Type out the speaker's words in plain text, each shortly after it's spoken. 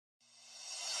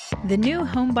The new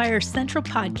Homebuyer Central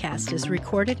podcast is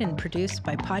recorded and produced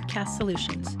by Podcast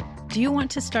Solutions. Do you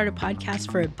want to start a podcast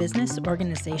for a business,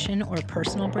 organization, or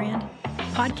personal brand?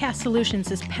 Podcast Solutions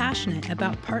is passionate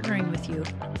about partnering with you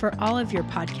for all of your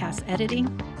podcast editing,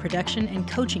 production, and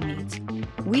coaching needs.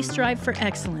 We strive for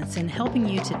excellence in helping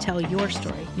you to tell your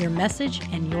story, your message,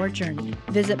 and your journey.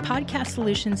 Visit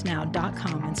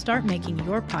podcastsolutionsnow.com and start making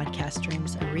your podcast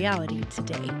dreams a reality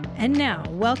today. And now,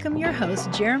 welcome your hosts,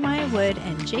 Jeremiah Wood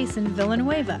and Jason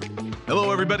Villanueva.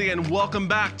 Hello, everybody, and welcome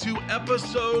back to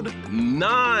episode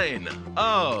 9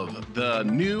 of the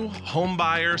new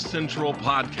Homebuyer Central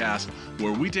podcast,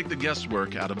 where we take the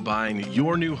guesswork out of buying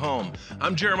your new home.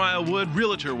 I'm Jeremiah Wood,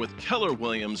 realtor with Keller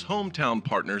Williams Hometown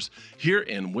Partners here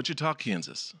in Wichita,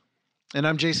 Kansas. And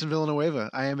I'm Jason Villanueva.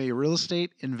 I am a real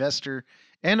estate investor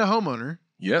and a homeowner.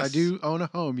 Yes. I do own a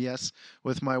home, yes,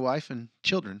 with my wife and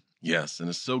children. Yes, and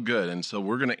it's so good. And so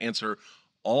we're going to answer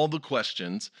all the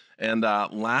questions. And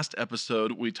last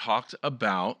episode, we talked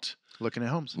about Looking at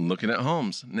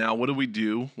homes. Now, what do we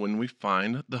do when we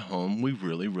find the home we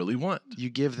really, really want? You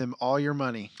give them all your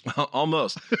money.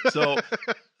 Almost. So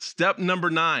step number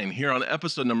 9 here on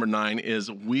episode number 9 is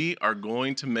we are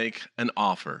going to make an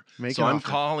offer. I'm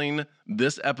calling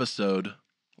this episode,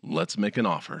 Let's Make an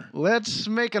Offer. Let's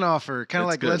make an offer. Kind of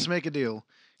like good. Let's make a deal.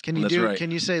 Can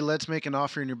you say let's make an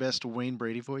offer in your best Wayne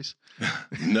Brady voice?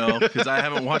 No, because I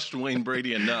haven't watched Wayne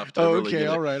Brady enough to really get it.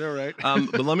 All right.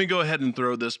 But let me go ahead and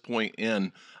throw this point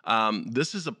in.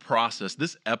 This is a process.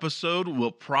 This episode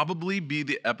will probably be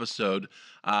the episode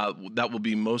that will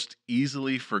be most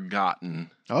easily forgotten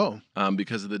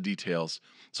because of the details.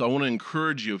 So I want to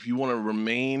encourage you, if you want to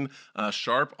remain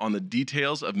sharp on the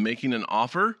details of making an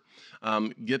offer,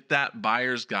 get that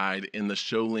buyer's guide in the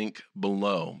show link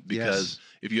below, because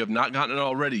if you have not gotten it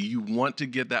already, you want to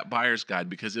get that buyer's guide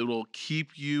because it will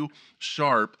keep you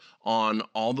sharp on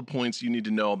all the points you need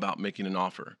to know about making an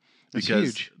offer. That's because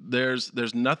huge.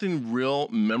 There's nothing real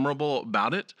memorable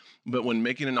about it, but when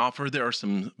making an offer, there are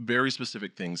some very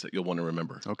specific things that you'll want to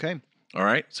remember. Okay. All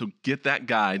right, so get that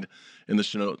guide in the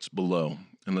show notes below,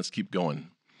 and let's keep going.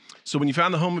 So when you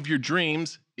found the home of your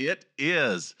dreams, it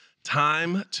is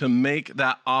time to make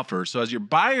that offer. So as your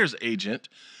buyer's agent,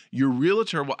 your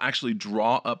realtor will actually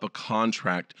draw up a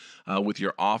contract with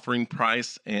your offering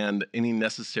price and any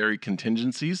necessary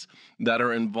contingencies that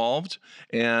are involved.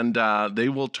 And they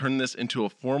will turn this into a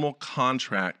formal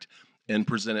contract and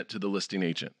present it to the listing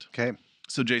agent. Okay.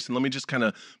 So Jason, let me just kind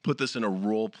of put this in a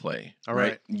role play. All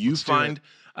right. You find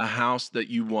a house that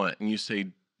you want and you say,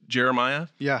 Jeremiah.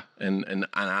 Yeah. And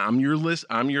I'm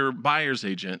your buyer's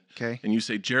agent. Okay. And you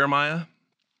say, Jeremiah,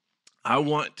 I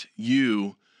want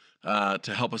you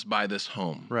to help us buy this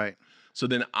home. Right. So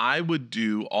then I would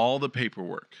do all the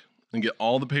paperwork and get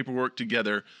all the paperwork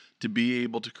together to be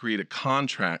able to create a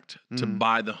contract to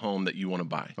buy the home that you want to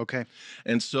buy. Okay.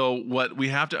 And so what we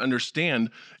have to understand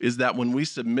is that when we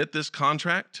submit this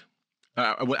contract,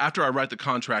 after I write the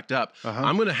contract up,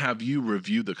 I'm going to have you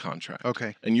review the contract.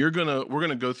 Okay. And we're going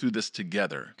to go through this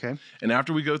together. Okay. And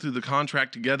after we go through the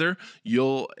contract together,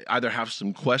 you'll either have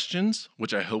some questions,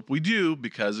 which I hope we do,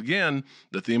 because again,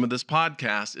 the theme of this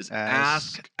podcast is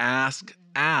ask.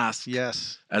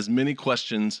 Yes. As many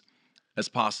questions as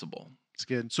possible. It's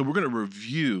good. So we're going to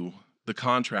review the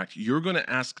contract. You're going to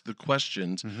ask the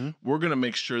questions. We're going to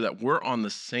make sure that we're on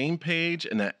the same page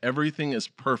and that everything is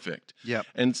perfect. Yep.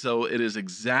 And so it is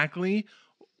exactly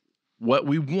what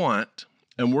we want,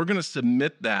 and we're going to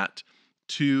submit that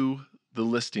to the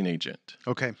listing agent.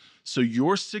 Okay. So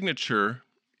your signature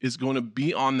is going to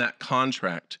be on that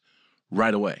contract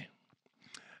right away.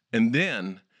 And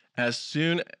then as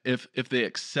soon if they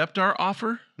accept our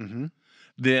offer,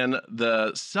 then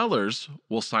the sellers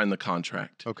will sign the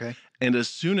contract. Okay. And as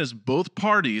soon as both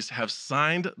parties have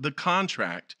signed the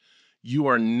contract, you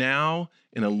are now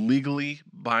in a legally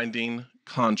binding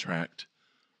contract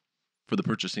for the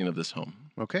purchasing of this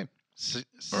home. Okay.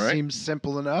 All right. Seems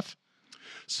simple enough.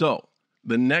 So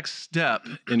the next step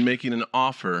in making an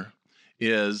offer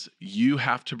is you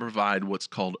have to provide what's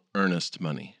called earnest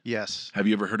money. Yes. Have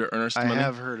you ever heard of earnest money? I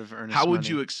have heard of earnest money. How would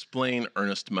you explain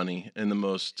earnest money in the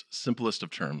most simplest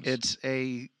of terms? It's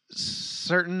a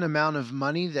certain amount of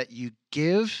money that you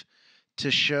give to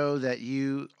show that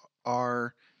you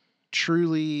are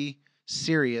truly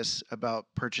serious about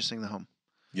purchasing the home.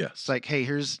 Yes. It's like, hey,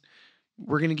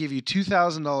 we're going to give you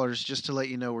 $2,000 just to let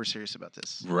you know we're serious about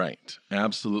this. Right.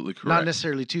 Absolutely correct. Not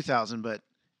necessarily $2,000, but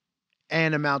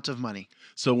an amount of money.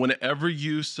 So whenever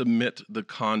you submit the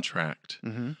contract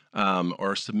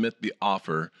or submit the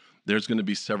offer, there's going to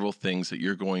be several things that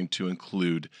you're going to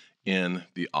include in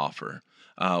the offer.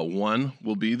 One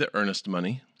will be the earnest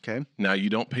money. Okay. Now, you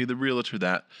don't pay the realtor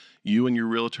that. You and your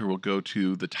realtor will go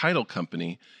to the title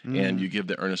company and you give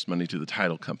the earnest money to the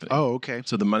title company. Oh, okay.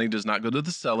 So the money does not go to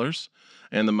the sellers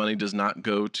and the money does not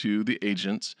go to the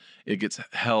agents. It gets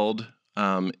held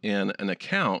in an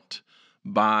account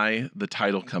by the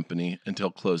title company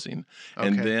until closing. Okay.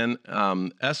 And then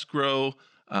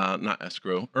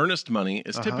earnest money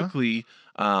is typically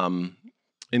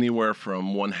anywhere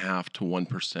from 0.5% to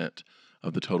 1%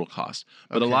 of the total cost.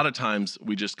 But a lot of times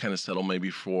we just kind of settle maybe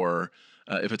for,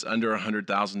 if it's under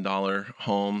 $100,000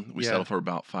 home, we settle for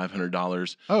about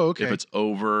 $500. Oh, okay. If it's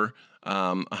over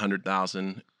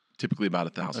 $100,000, typically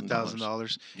about $1,000.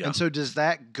 $1,000. Yeah. And so does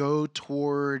that go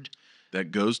toward?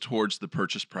 That goes towards the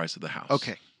purchase price of the house.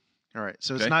 Okay. All right.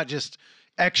 So it's not just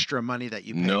extra money that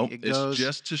you pay. Nope. It's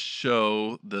just to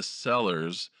show the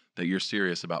sellers that you're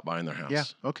serious about buying their house. Yeah.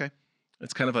 Okay.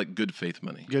 It's kind of like good faith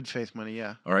money. Good faith money.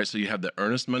 Yeah. All right. So you have the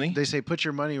earnest money. They say put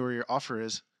your money where your offer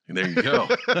is. There you go.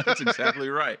 That's exactly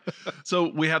right. So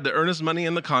we have the earnest money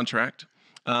in the contract.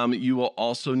 You will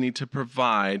also need to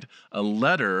provide a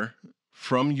letter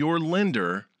from your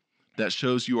lender that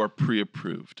shows you are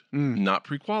pre-approved, not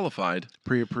pre-qualified.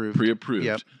 Pre-approved. Pre-approved.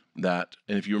 Yep. That,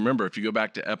 and if you remember, if you go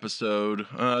back to episode,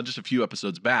 just a few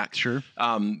episodes back, Sure.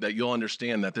 That you'll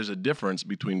understand that there's a difference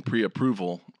between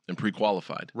pre-approval and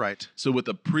pre-qualified. Right. So with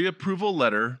a pre-approval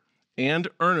letter and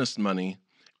earnest money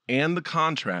and the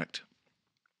contract,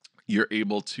 you're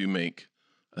able to make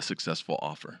a successful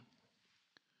offer.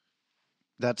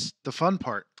 That's the fun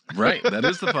part. Right. That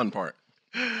is the fun part.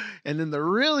 And then the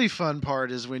really fun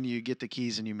part is when you get the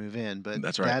keys and you move in. But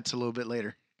that's right. That's a little bit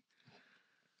later.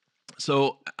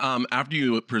 So after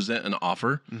you present an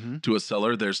offer to a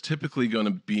seller, there's typically going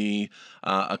to be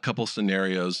a couple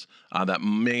scenarios that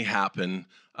may happen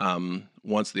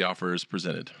once the offer is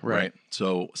presented. Right.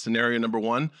 So scenario number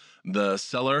one, the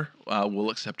seller will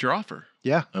accept your offer.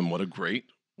 Yeah. And what a great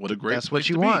That's what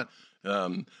you to be. want.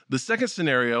 The second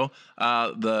scenario,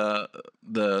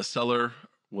 the seller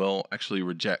will actually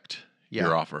reject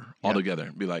your offer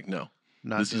altogether. Be like, no,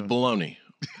 this is baloney.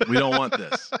 We don't want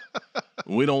this.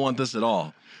 We don't want this at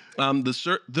all.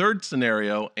 The third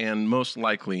scenario, and most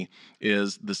likely,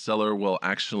 is the seller will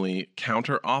actually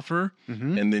counter offer,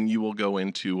 and then you will go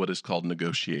into what is called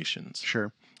negotiations.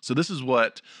 Sure. So this is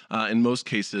what, in most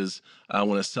cases,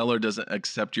 when a seller doesn't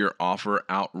accept your offer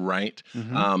outright,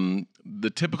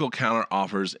 the typical counter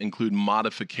offers include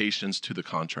modifications to the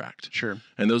contract. Sure.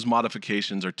 And those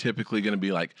modifications are typically going to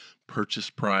be like purchase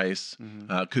price,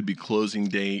 could be closing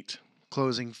date,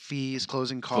 closing fees,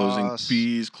 closing costs.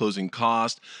 Closing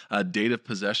cost, date of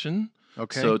possession.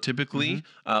 Okay. So typically,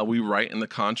 we write in the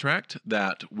contract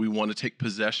that we want to take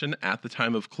possession at the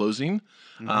time of closing,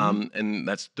 and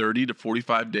that's 30 to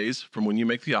 45 days from when you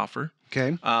make the offer.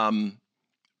 Okay.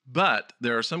 But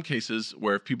there are some cases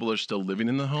where if people are still living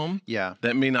in the home,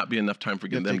 that may not be enough time for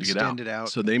them to get out.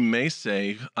 So they may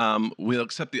say, we'll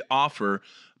accept the offer,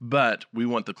 but we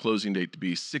want the closing date to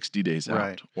be 60 days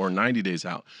out or 90 days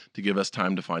out to give us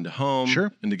time to find a home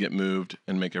and to get moved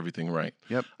and make everything right.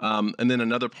 Yep. And then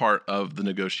another part of the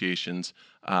negotiations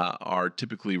are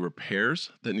typically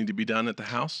repairs that need to be done at the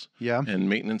house and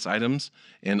maintenance items.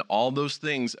 And all those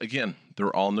things, again,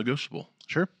 they're all negotiable.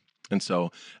 Sure. And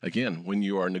so, again, when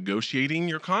you are negotiating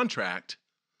your contract,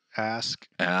 ask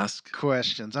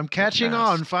questions. I'm catching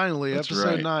on finally. That's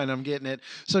Episode 9, I'm getting it.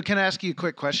 So can I ask you a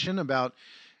quick question about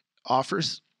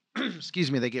offers?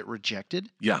 Excuse me, they get rejected?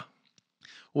 Yeah.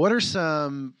 What are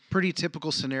some pretty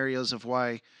typical scenarios of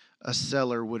why a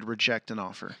seller would reject an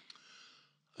offer?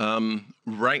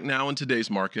 Right now in today's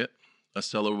market, a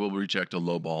seller will reject a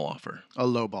lowball offer. A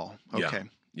lowball. Okay.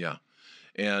 Yeah.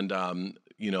 And,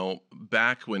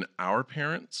 back when our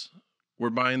parents were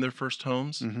buying their first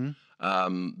homes,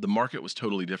 the market was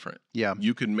totally different. Yeah.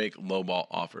 You could make lowball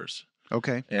offers.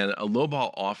 Okay. And a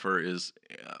lowball offer is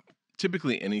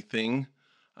typically anything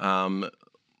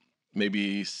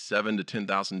maybe $7,000 to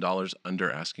 $10,000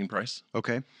 under asking price.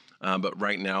 Okay. But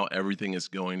right now, everything is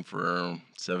going for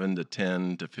 $7,000 to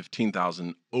 $10,000 to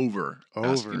 $15,000 over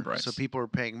asking price. So people are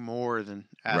paying more than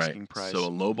asking price. So a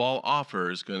lowball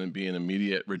offer is going to be an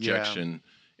immediate rejection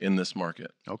in this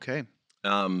market. Okay.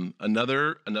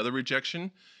 Another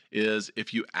rejection is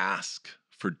if you ask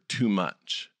for too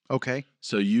much. Okay.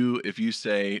 So if you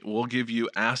say, we'll give you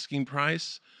asking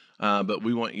price, but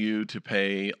we want you to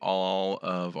pay all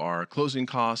of our closing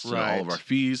costs and all of our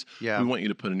fees. Yeah. We want you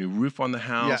to put a new roof on the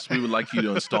house. Yeah. We would like you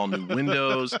to install new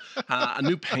windows. A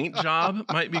new paint job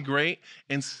might be great.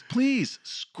 And please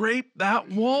scrape that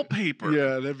wallpaper.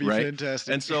 Yeah, that'd be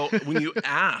fantastic. And so when you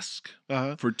ask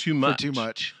for too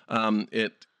much,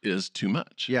 is too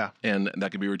much. Yeah. And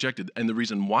that can be rejected. And the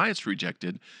reason why it's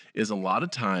rejected is a lot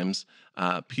of times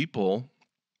people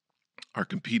are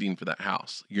competing for that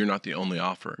house. You're not the only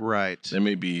offer. Right. There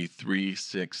may be 3,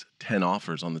 6, 10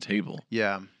 offers on the table.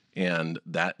 Yeah. And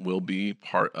that will be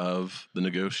part of the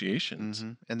negotiations.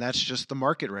 Mm-hmm. And that's just the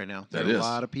market right now. There are a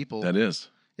lot of people. That is.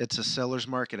 It's a seller's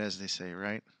market, as they say,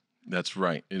 right? That's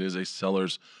right. It is a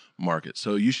seller's market.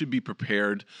 So you should be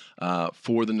prepared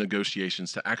for the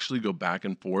negotiations to actually go back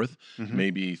and forth,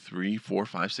 maybe 3, 4,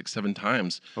 5, 6, 7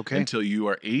 times until you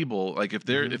are able. Like if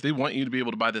they want you to be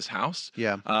able to buy this house,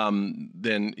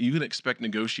 then you can expect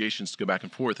negotiations to go back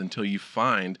and forth until you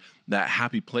find that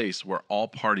happy place where all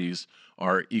parties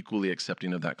are equally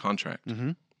accepting of that contract.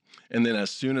 And then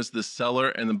as soon as the seller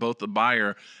and then both the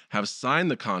buyer have signed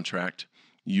the contract,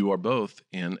 you are both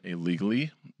in a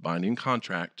legally binding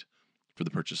contract for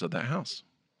the purchase of that house.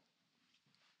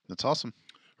 That's awesome.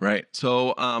 Right.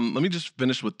 So let me just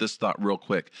finish with this thought real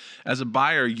quick. As a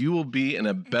buyer, you will be in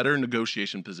a better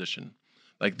negotiation position.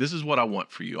 Like, this is what I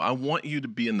want for you. I want you to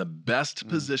be in the best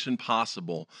position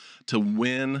possible to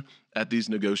win at these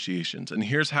negotiations. And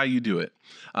here's how you do it.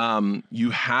 You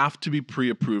have to be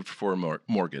pre-approved for a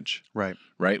mortgage. Right.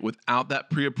 Right. Without that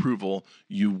pre-approval,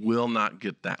 you will not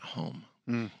get that home.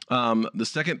 The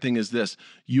second thing is this: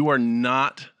 you are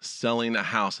not selling a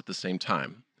house at the same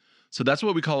time. So that's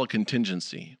what we call a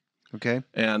contingency. Okay.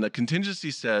 And a contingency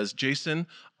says, Jason,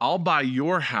 I'll buy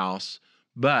your house,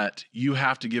 but you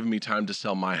have to give me time to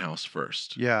sell my house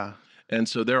first. Yeah. And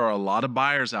so there are a lot of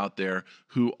buyers out there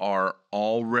who have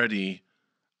already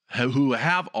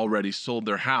sold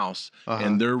their house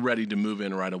and they're ready to move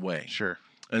in right away. Sure.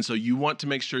 And so you want to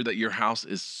make sure that your house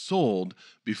is sold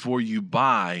before you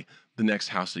buy the next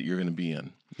house that you're going to be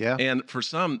in. Yeah. And for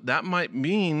some, that might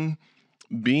mean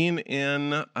being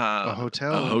in a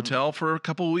hotel for a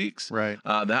couple of weeks. Right.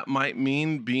 That might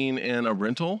mean being in a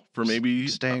rental for maybe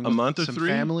staying a month or some 3.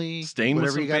 Family, staying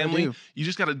with some family. Do. You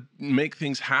just got to make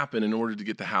things happen in order to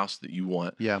get the house that you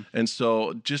want. Yeah. And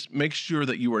so just make sure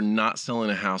that you are not selling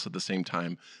a house at the same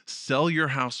time. Sell your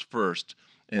house first,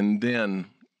 and then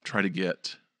try to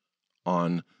get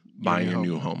on buying your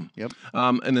new home. Yep.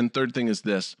 And then third thing is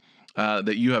this,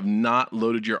 that you have not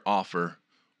loaded your offer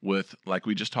with, like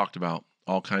we just talked about,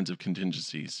 all kinds of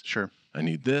contingencies. Sure. I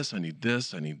need this, I need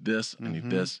this, I need this, I need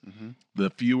this.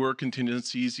 The fewer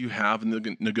contingencies you have in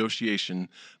the negotiation,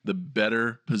 the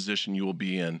better position you will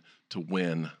be in to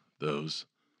win those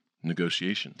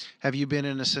negotiations. Have you been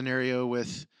in a scenario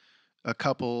with a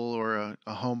couple or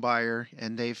a home buyer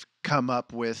and they've come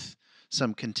up with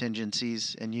some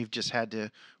contingencies and you've just had to,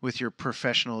 with your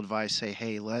professional advice, say,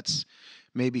 hey, let's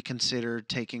maybe consider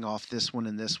taking off this one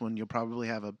and this one? You'll probably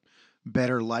have a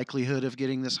better likelihood of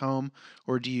getting this home.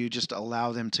 Or do you just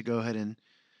allow them to go ahead and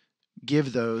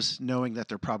give those knowing that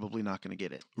they're probably not going to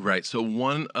get it? Right. So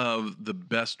one of the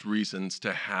best reasons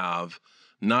to have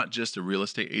not just a real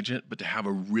estate agent, but to have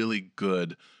a really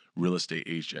good real estate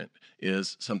agent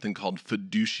is something called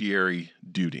fiduciary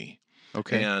duty.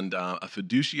 Okay. And a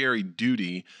fiduciary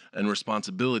duty and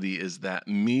responsibility is that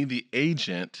me, the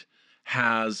agent,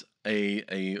 has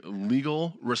a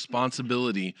legal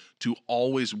responsibility to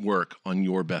always work on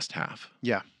your best half.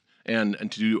 Yeah. And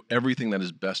to do everything that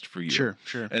is best for you. Sure.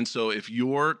 And so if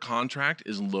your contract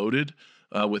is loaded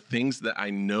with things that I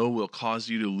know will cause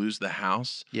you to lose the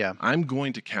house, I'm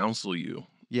going to counsel you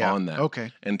on that.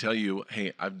 Okay. And tell you,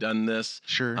 hey, I've done this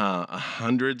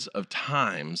hundreds of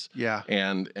times. Yeah.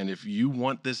 And if you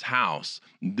want this house,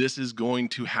 this is going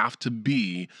to have to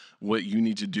be what you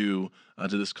need to do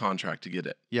to this contract to get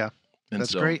it. Yeah. And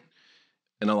that's great.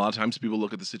 And a lot of times people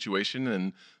look at the situation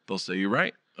and they'll say, you're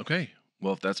right. Okay.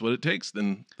 Well, if that's what it takes,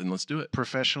 then let's do it.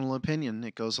 Professional opinion,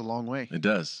 it goes a long way. It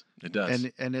does. It does.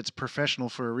 And it's professional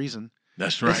for a reason.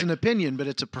 That's right. It's an opinion, but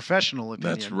it's a professional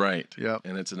opinion. That's right. Yeah.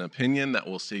 And it's an opinion that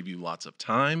will save you lots of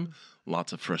time,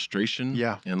 lots of frustration,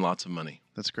 and lots of money.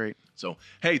 That's great. So,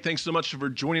 hey, thanks so much for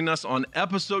joining us on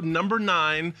episode number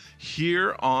 9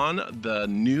 here on the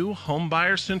new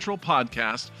Homebuyer Central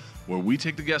podcast, where we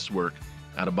take the guesswork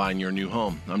out of buying your new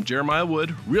home. I'm Jeremiah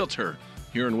Wood, realtor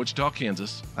here in Wichita,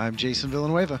 Kansas. I'm Jason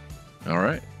Villanueva. All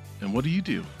right. And what do you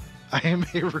do? I am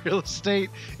a real estate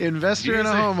investor and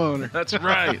a homeowner. That's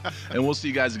right. And we'll see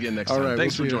you guys again next time. Right,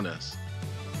 Thanks for joining us.